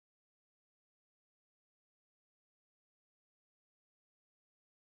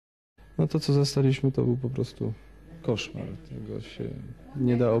No to, co zastaliśmy, to był po prostu koszmar. Tego się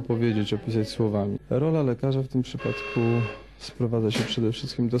nie da opowiedzieć, opisać słowami. Rola lekarza w tym przypadku sprowadza się przede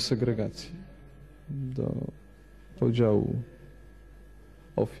wszystkim do segregacji, do podziału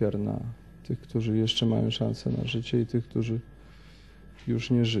ofiar na tych, którzy jeszcze mają szansę na życie i tych, którzy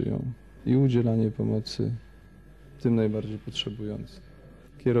już nie żyją. I udzielanie pomocy tym najbardziej potrzebującym.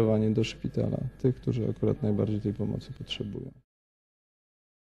 Kierowanie do szpitala tych, którzy akurat najbardziej tej pomocy potrzebują.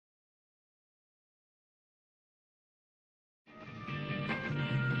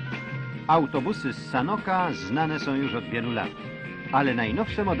 Autobusy z Sanoka znane są już od wielu lat, ale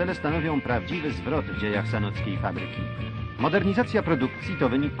najnowsze modele stanowią prawdziwy zwrot w dziejach sanockiej fabryki. Modernizacja produkcji to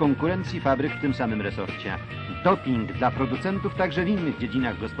wynik konkurencji fabryk w tym samym resorcie. Doping dla producentów także w innych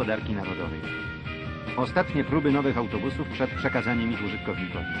dziedzinach gospodarki narodowej. Ostatnie próby nowych autobusów przed przekazaniem ich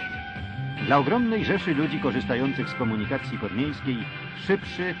użytkownikowi. Dla ogromnej rzeszy ludzi korzystających z komunikacji podmiejskiej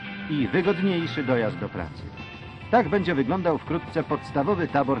szybszy i wygodniejszy dojazd do pracy. Tak będzie wyglądał wkrótce podstawowy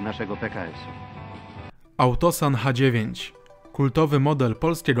tabor naszego PKS-u. Autosan H9, kultowy model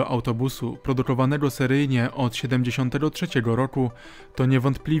polskiego autobusu produkowanego seryjnie od 1973 roku, to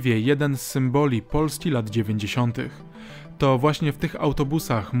niewątpliwie jeden z symboli Polski lat 90. To właśnie w tych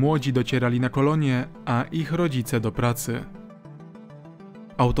autobusach młodzi docierali na kolonie, a ich rodzice do pracy.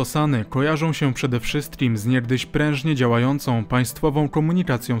 Autosany kojarzą się przede wszystkim z niegdyś prężnie działającą państwową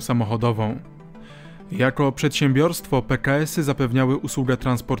komunikacją samochodową. Jako przedsiębiorstwo PKS-y zapewniały usługę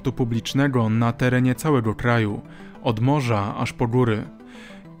transportu publicznego na terenie całego kraju, od morza aż po góry.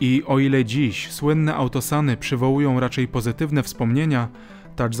 I o ile dziś słynne autosany przywołują raczej pozytywne wspomnienia,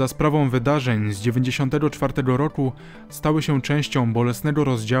 tak za sprawą wydarzeń z 1994 roku stały się częścią bolesnego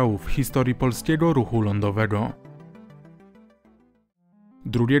rozdziału w historii polskiego ruchu lądowego.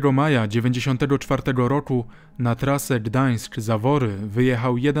 2 maja 1994 roku na trasę Gdańsk-Zawory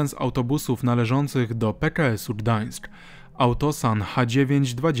wyjechał jeden z autobusów należących do PKS-u Gdańsk, Autosan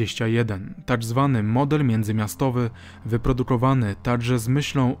H9-21, tak zwany model międzymiastowy, wyprodukowany także z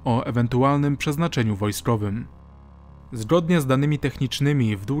myślą o ewentualnym przeznaczeniu wojskowym. Zgodnie z danymi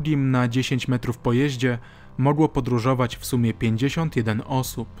technicznymi w długim na 10 metrów pojeździe mogło podróżować w sumie 51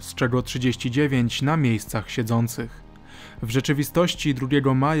 osób, z czego 39 na miejscach siedzących. W rzeczywistości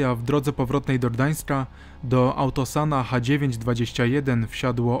 2 maja w drodze powrotnej do Gdańska do Autosana H9-21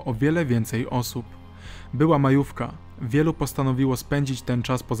 wsiadło o wiele więcej osób. Była majówka, wielu postanowiło spędzić ten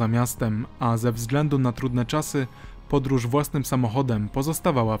czas poza miastem, a ze względu na trudne czasy podróż własnym samochodem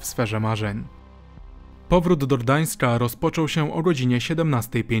pozostawała w sferze marzeń. Powrót do Gdańska rozpoczął się o godzinie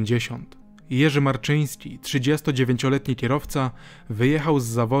 17:50. Jerzy Marczyński, 39-letni kierowca, wyjechał z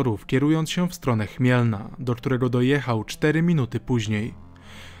Zaworów, kierując się w stronę Chmielna, do którego dojechał 4 minuty później.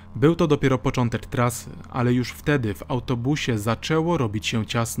 Był to dopiero początek trasy, ale już wtedy w autobusie zaczęło robić się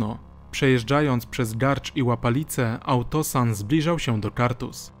ciasno. Przejeżdżając przez Garcz i Łapalice, Autosan zbliżał się do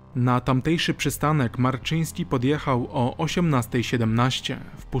Kartus. Na tamtejszy przystanek Marczyński podjechał o 18:17,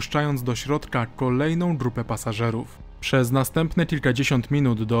 wpuszczając do środka kolejną grupę pasażerów. Przez następne kilkadziesiąt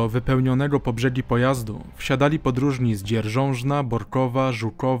minut do wypełnionego po brzegi pojazdu wsiadali podróżni z Dzierżążna, Borkowa,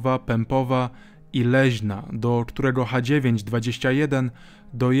 Żukowa, Pępowa i Leźna, do którego H9-21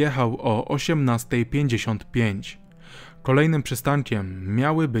 dojechał o 18:55. Kolejnym przystankiem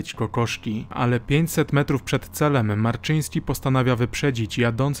miały być Kokoszki, ale 500 metrów przed celem Marczyński postanawia wyprzedzić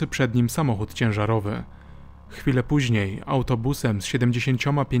jadący przed nim samochód ciężarowy. Chwilę później autobusem z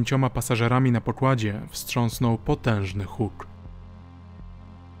 75 pasażerami na pokładzie wstrząsnął potężny huk.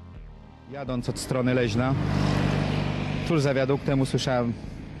 Jadąc od strony Leźna, tuż za wiaduktem usłyszałem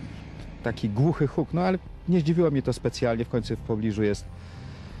taki głuchy huk, no ale nie zdziwiło mnie to specjalnie, w końcu w pobliżu jest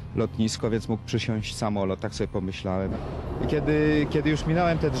lotnisko, więc mógł przysiąść samolot, tak sobie pomyślałem. I kiedy już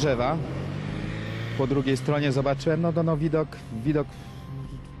minąłem te drzewa, po drugiej stronie zobaczyłem widok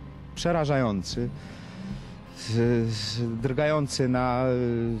przerażający. Drgający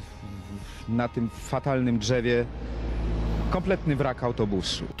na tym fatalnym drzewie kompletny wrak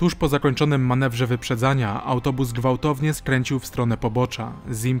autobusu. Tuż po zakończonym manewrze wyprzedzania autobus gwałtownie skręcił w stronę pobocza,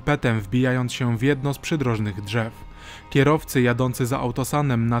 z impetem wbijając się w jedno z przydrożnych drzew. Kierowcy jadący za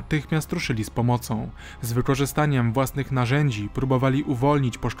Autosanem natychmiast ruszyli z pomocą. Z wykorzystaniem własnych narzędzi próbowali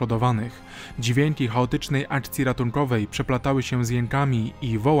uwolnić poszkodowanych. Dźwięki chaotycznej akcji ratunkowej przeplatały się z jękami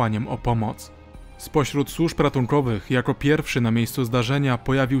i wołaniem o pomoc. Spośród służb ratunkowych jako pierwszy na miejscu zdarzenia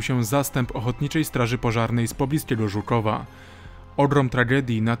pojawił się zastęp Ochotniczej Straży Pożarnej z pobliskiego Żukowa. Ogrom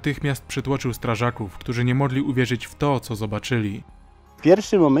tragedii natychmiast przytłoczył strażaków, którzy nie mogli uwierzyć w to, co zobaczyli. W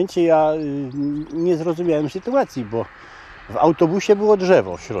pierwszym momencie ja nie zrozumiałem sytuacji, bo w autobusie było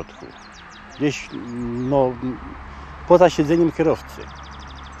drzewo w środku, gdzieś poza siedzeniem kierowcy.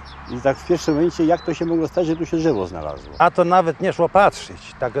 I tak w pierwszym momencie, jak to się mogło stać, że tu się drzewo znalazło? A to nawet nie szło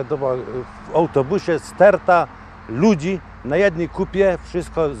patrzeć. Tak to było w autobusie sterta ludzi na jednej kupie,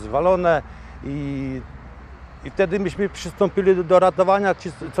 wszystko zwalone i wtedy myśmy przystąpili do ratowania ci,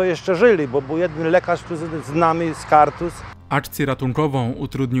 co jeszcze żyli, bo był jeden lekarz tu z nami, z Kartus. Akcję ratunkową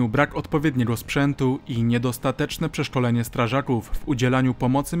utrudnił brak odpowiedniego sprzętu i niedostateczne przeszkolenie strażaków w udzielaniu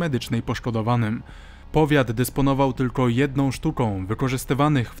pomocy medycznej poszkodowanym. Powiat dysponował tylko jedną sztuką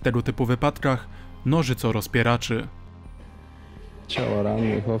wykorzystywanych w tego typu wypadkach nożyco-rozpieraczy. Ciała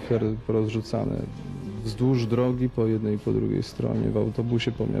rannych ofiar porozrzucane wzdłuż drogi po jednej i po drugiej stronie, w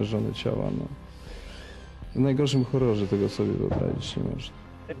autobusie pomiażdżone ciała. No. W najgorszym horrorze tego sobie wyobrazić nie można.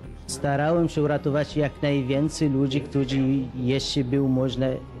 Starałem się uratować jak najwięcej ludzi, którzy jeszcze było można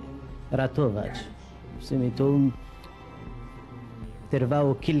ratować. W sumie to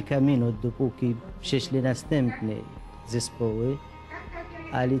trwało kilka minut, dopóki przyszli następne zespoły,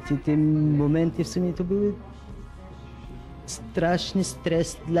 ale te momenty w sumie to były straszny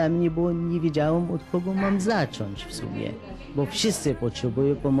stres dla mnie, bo nie wiedziałem, od kogo mam zacząć w sumie. Bo wszyscy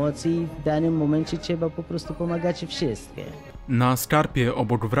potrzebują pomocy i w danym momencie trzeba po prostu pomagać wszystkim. Na skarpie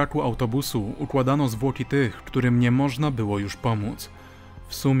obok wraku autobusu układano zwłoki tych, którym nie można było już pomóc.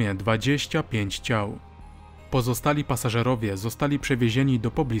 W sumie 25 ciał. Pozostali pasażerowie zostali przewiezieni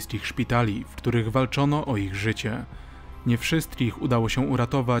do pobliskich szpitali, w których walczono o ich życie. Nie wszystkich udało się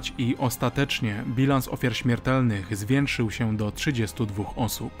uratować i ostatecznie bilans ofiar śmiertelnych zwiększył się do 32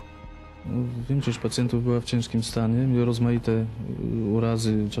 osób. Większość pacjentów była w ciężkim stanie, mieli rozmaite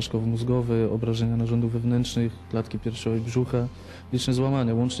urazy czaszkowo-mózgowe, obrażenia narządów wewnętrznych, klatki piersiowej, brzucha, liczne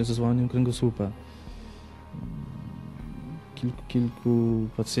złamania, łącznie ze złamaniem kręgosłupa. Kilku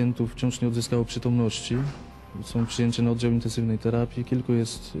pacjentów wciąż nie odzyskało przytomności, są przyjęci na oddział intensywnej terapii, kilku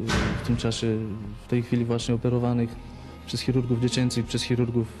jest w tym czasie, w tej chwili właśnie operowanych przez chirurgów dziecięcych, przez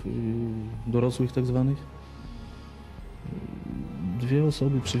chirurgów dorosłych tak zwanych. 2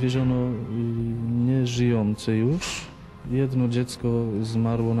 osoby przywieziono nieżyjące już. Jedno dziecko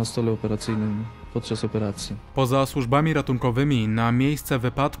zmarło na stole operacyjnym podczas operacji. Poza służbami ratunkowymi na miejsce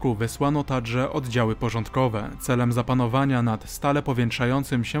wypadku wysłano także oddziały porządkowe celem zapanowania nad stale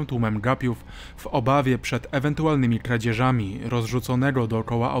powiększającym się tłumem gapiów w obawie przed ewentualnymi kradzieżami rozrzuconego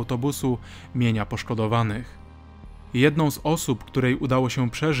dookoła autobusu mienia poszkodowanych. Jedną z osób, której udało się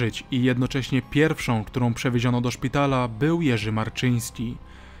przeżyć i jednocześnie pierwszą, którą przewieziono do szpitala, był Jerzy Marczyński.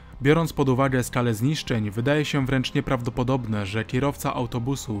 Biorąc pod uwagę skalę zniszczeń, wydaje się wręcz nieprawdopodobne, że kierowca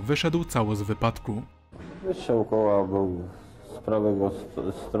autobusu wyszedł cało z wypadku. Wystrzał koła był z prawego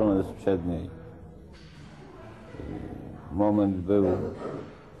strony, z przedniej. Moment był.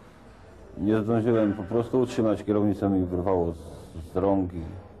 Nie zdążyłem po prostu utrzymać, kierownicę mi wyrwało z rąk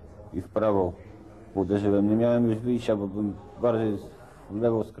i w prawo uderzyłem. Nie miałem już wyjścia, bo bym bardziej w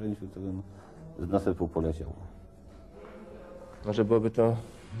lewo skręcił, to bym z nasypu poleciał. Może byłoby to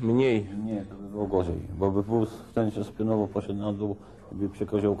mniej? Nie, to by było gorzej, bo by wóz w ten czas pionowo poszedł na dół i by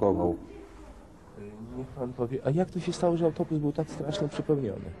przekoziołkował. Niech pan powie, a jak to się stało, że autobus był tak strasznie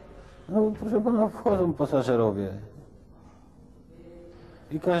przepełniony? No proszę pana, wchodzą pasażerowie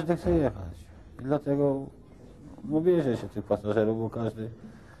i każdy chce jechać. I dlatego no, bierze się tych pasażerów, bo każdy,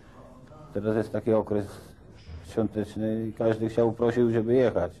 teraz jest taki okres świąteczny i każdy prosił, żeby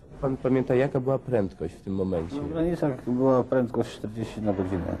jechać. Pan pamięta, jaka była prędkość w tym momencie? W granicach była prędkość 40 na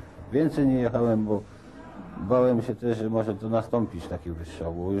godzinę. Więcej nie jechałem, bo bałem się też, że może to nastąpić taki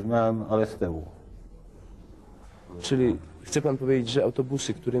wystrzał, bo już miałem, ale z tyłu. Czyli chce pan powiedzieć, że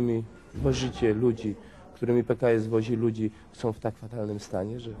autobusy, którymi wozicie ludzi, którymi PKS wozi ludzi, są w tak fatalnym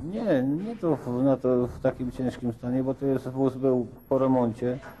stanie, że... Nie to w takim ciężkim stanie, bo to jest wóz był po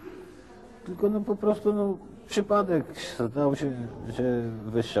remoncie, tylko no po prostu no, przypadek stał się, że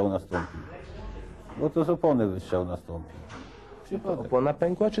wystrzał nastąpił. Bo to z opony wystrzał nastąpił. Przypadek. Opona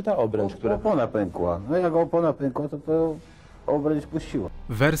pękła, czy ta obręcz, która... Opona pękła. No jak opona pękła, to obręcz puściła.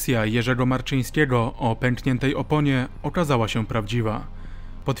 Wersja Jerzego Marczyńskiego o pękniętej oponie okazała się prawdziwa.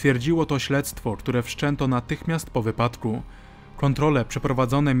 Potwierdziło to śledztwo, które wszczęto natychmiast po wypadku. Kontrole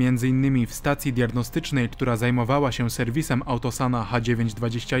przeprowadzone m.in. w stacji diagnostycznej, która zajmowała się serwisem Autosana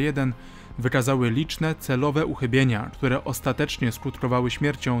H9-21, wykazały liczne celowe uchybienia, które ostatecznie skutkowały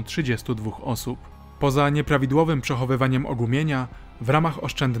śmiercią 32 osób. Poza nieprawidłowym przechowywaniem ogumienia, w ramach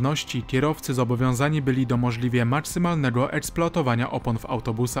oszczędności kierowcy zobowiązani byli do możliwie maksymalnego eksploatowania opon w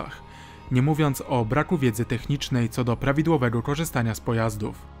autobusach, nie mówiąc o braku wiedzy technicznej co do prawidłowego korzystania z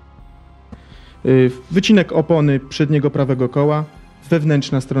pojazdów. Wycinek opony przedniego prawego koła,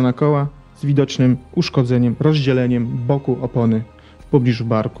 wewnętrzna strona koła z widocznym uszkodzeniem, rozdzieleniem boku opony w pobliżu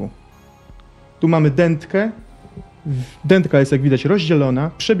barku. Tu mamy dętkę Dętka jest, jak widać,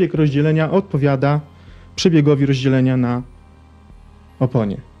 rozdzielona. Przebieg rozdzielenia odpowiada przebiegowi rozdzielenia na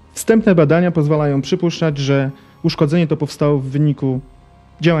oponie. Wstępne badania pozwalają przypuszczać, że uszkodzenie to powstało w wyniku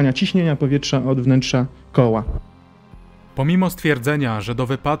działania ciśnienia powietrza od wnętrza koła. Pomimo stwierdzenia, że do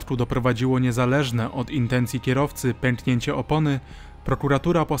wypadku doprowadziło niezależne od intencji kierowcy pęknięcie opony,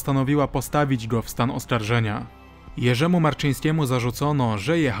 prokuratura postanowiła postawić go w stan oskarżenia. Jerzemu Marczyńskiemu zarzucono,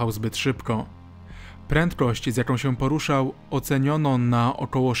 że jechał zbyt szybko. Prędkość, z jaką się poruszał, oceniono na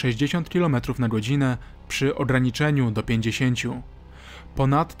około 60 km na godzinę przy ograniczeniu do 50.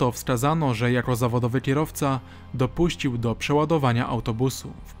 Ponadto wskazano, że jako zawodowy kierowca dopuścił do przeładowania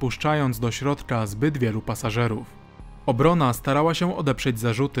autobusu, wpuszczając do środka zbyt wielu pasażerów. Obrona starała się odeprzeć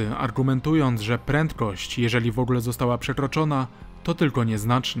zarzuty, argumentując, że prędkość, jeżeli w ogóle została przekroczona, to tylko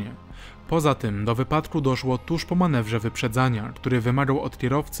nieznacznie. Poza tym do wypadku doszło tuż po manewrze wyprzedzania, który wymagał od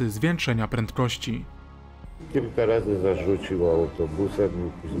kierowcy zwiększenia prędkości. Kilka razy zarzucił autobusem,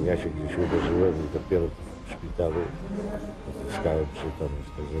 później ja się gdzieś uderzyłem i dopiero w szpitalu zyskałem przytomność,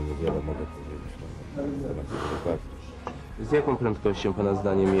 także niewiele mogę powiedzieć na temat tego wypadku. Z jaką prędkością pana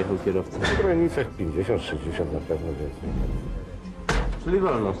zdaniem jechał kierowca? W granicach 50-60 na pewno więcej. Czyli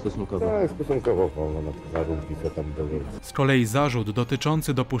wolno stosunkowo? Tak, stosunkowo wolno na warunki, co tam były. Z kolei zarzut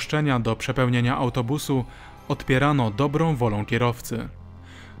dotyczący dopuszczenia do przepełnienia autobusu odpierano dobrą wolą kierowcy.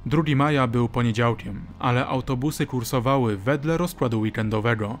 2 maja był poniedziałkiem, ale autobusy kursowały wedle rozkładu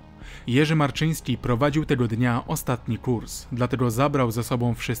weekendowego. Jerzy Marczyński prowadził tego dnia ostatni kurs, dlatego zabrał ze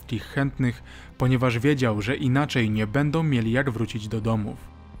sobą wszystkich chętnych, ponieważ wiedział, że inaczej nie będą mieli jak wrócić do domów.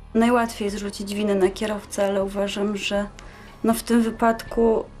 Najłatwiej zrzucić winę na kierowcę, ale uważam, że w tym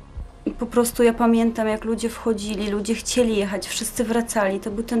wypadku po prostu ja pamiętam, jak ludzie wchodzili, ludzie chcieli jechać, wszyscy wracali.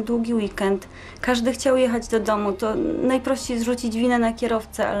 To był ten długi weekend. Każdy chciał jechać do domu. To najprościej zrzucić winę na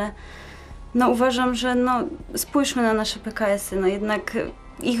kierowcę, ale uważam, że spójrzmy na nasze PKS-y. Jednak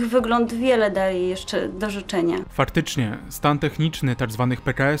ich wygląd wiele daje jeszcze do życzenia. Faktycznie, stan techniczny tzw.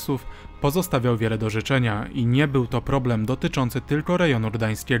 PKS-ów pozostawiał wiele do życzenia i nie był to problem dotyczący tylko rejonu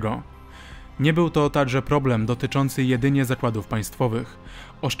gdańskiego. Nie był to także problem dotyczący jedynie zakładów państwowych.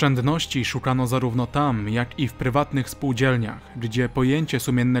 Oszczędności szukano zarówno tam, jak i w prywatnych spółdzielniach, gdzie pojęcie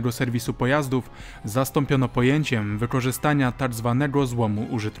sumiennego serwisu pojazdów zastąpiono pojęciem wykorzystania tzw. złomu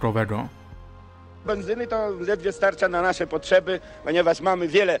użytkowego. Benzyny to ledwie starcza na nasze potrzeby, ponieważ mamy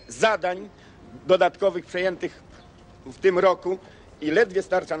wiele zadań dodatkowych przejętych w tym roku i ledwie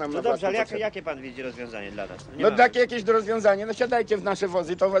starcza nam na dobrze, własne ale jakie pan widzi rozwiązanie dla nas? Takie jakieś rozwiązanie, siadajcie w nasze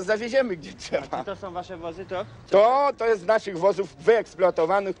wozy, to was zawieziemy gdzie trzeba. A to są wasze wozy, to? To jest z naszych wozów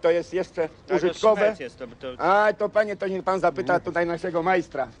wyeksploatowanych, to jest jeszcze użytkowe. To panie, to niech pan zapyta tutaj naszego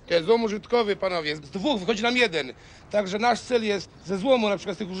majstra. To jest złom użytkowy, panowie, z 2 wychodzi nam 1. Także nasz cel jest ze złomu, na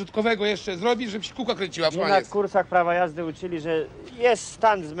przykład z tego użytkowego jeszcze zrobić, żeby się kółka kręciła. Mnie na kursach prawa jazdy uczyli, że jest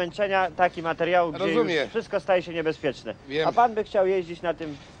stan zmęczenia taki materiału, gdzie już wszystko staje się niebezpieczne. Wiem. A pan by chciał jeździć na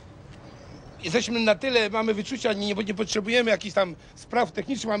tym? Jesteśmy na tyle, mamy wyczucia, nie potrzebujemy jakichś tam spraw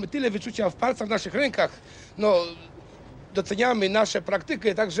technicznych, mamy tyle wyczucia w palcach, w naszych rękach. Doceniamy nasze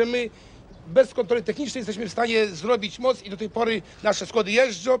praktykę, także my bez kontroli technicznej jesteśmy w stanie zrobić moc i do tej pory nasze składy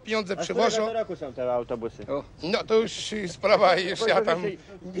jeżdżą, pieniądze przewożą. A z roku są te autobusy? To już sprawa jeszcze ja tam...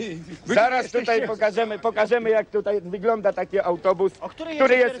 Zaraz tutaj pokażemy jak tutaj wygląda taki autobus,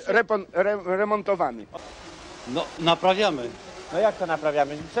 który jest remontowany. Naprawiamy. Jak to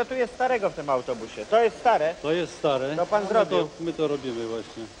naprawiamy? Co tu jest starego w tym autobusie? To jest stare? To jest stare. To pan zrobił? My to robimy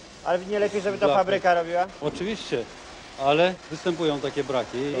właśnie. Ale nie lepiej, żeby to fabryka robiła? Oczywiście, ale występują takie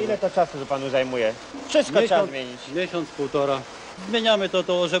braki. Ile to czasu to panu zajmuje? Wszystko trzeba zmienić. Miesiąc, półtora. Zmieniamy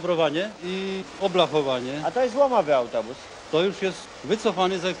to żebrowanie i oblachowanie. A to jest złomowy autobus? To już jest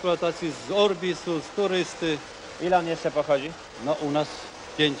wycofany z eksploatacji, z Orbisu, z turysty. Ile on jeszcze pochodzi? U nas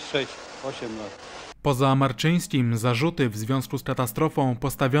 5, 6, 8 lat. Poza Marczyńskim zarzuty w związku z katastrofą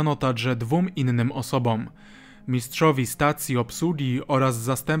postawiono także 2 innym osobom. Mistrzowi stacji obsługi oraz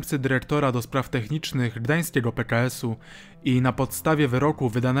zastępcy dyrektora do spraw technicznych gdańskiego PKS-u i na podstawie wyroku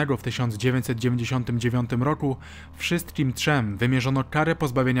wydanego w 1999 roku wszystkim 3 wymierzono karę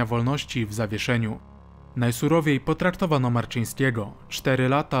pozbawienia wolności w zawieszeniu. Najsurowiej potraktowano Marczyńskiego, 4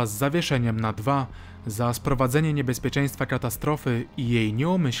 lata z zawieszeniem na 2 za sprowadzenie niebezpieczeństwa katastrofy i jej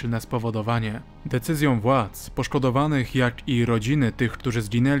nieumyślne spowodowanie. Decyzją władz, poszkodowanych jak i rodziny tych, którzy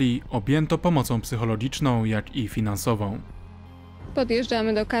zginęli, objęto pomocą psychologiczną jak i finansową.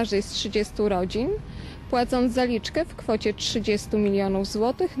 Podjeżdżamy do każdej z 30 rodzin, płacąc zaliczkę w kwocie 30 milionów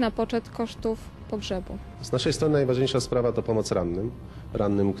złotych na poczet kosztów pogrzebu. Z naszej strony najważniejsza sprawa to pomoc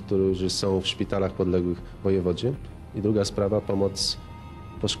rannym, którzy są w szpitalach podległych wojewodzie. I druga sprawa, pomoc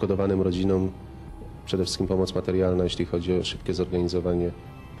poszkodowanym rodzinom przede wszystkim pomoc materialna, jeśli chodzi o szybkie zorganizowanie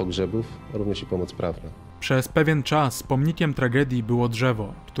pogrzebów, również i pomoc prawna. Przez pewien czas pomnikiem tragedii było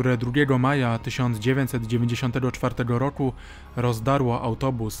drzewo, które 2 maja 1994 roku rozdarło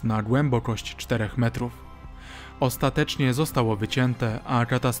autobus na głębokość 4 metrów. Ostatecznie zostało wycięte, a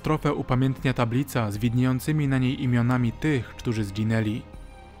katastrofę upamiętnia tablica z widniejącymi na niej imionami tych, którzy zginęli.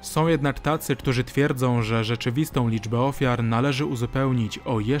 Są jednak tacy, którzy twierdzą, że rzeczywistą liczbę ofiar należy uzupełnić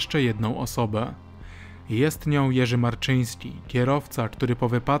o jeszcze jedną osobę. Jest nią Jerzy Marczyński, kierowca, który po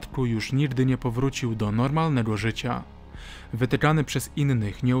wypadku już nigdy nie powrócił do normalnego życia. Wytykany przez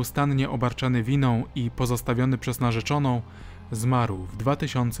innych, nieustannie obarczany winą i pozostawiony przez narzeczoną, zmarł w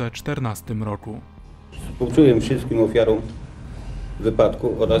 2014 roku. Współczuję wszystkim ofiarom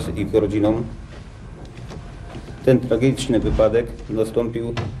wypadku oraz ich rodzinom. Ten tragiczny wypadek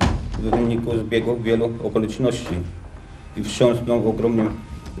nastąpił w wyniku zbiegu wielu okoliczności i wstrząsnął ogromnym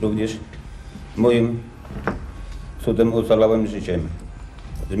również moim cudem ocalałym życiem.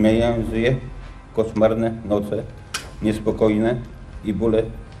 Zmieniając je koszmarne noce, niespokojne i bóle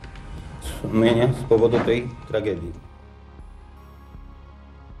sumienia z powodu tej tragedii.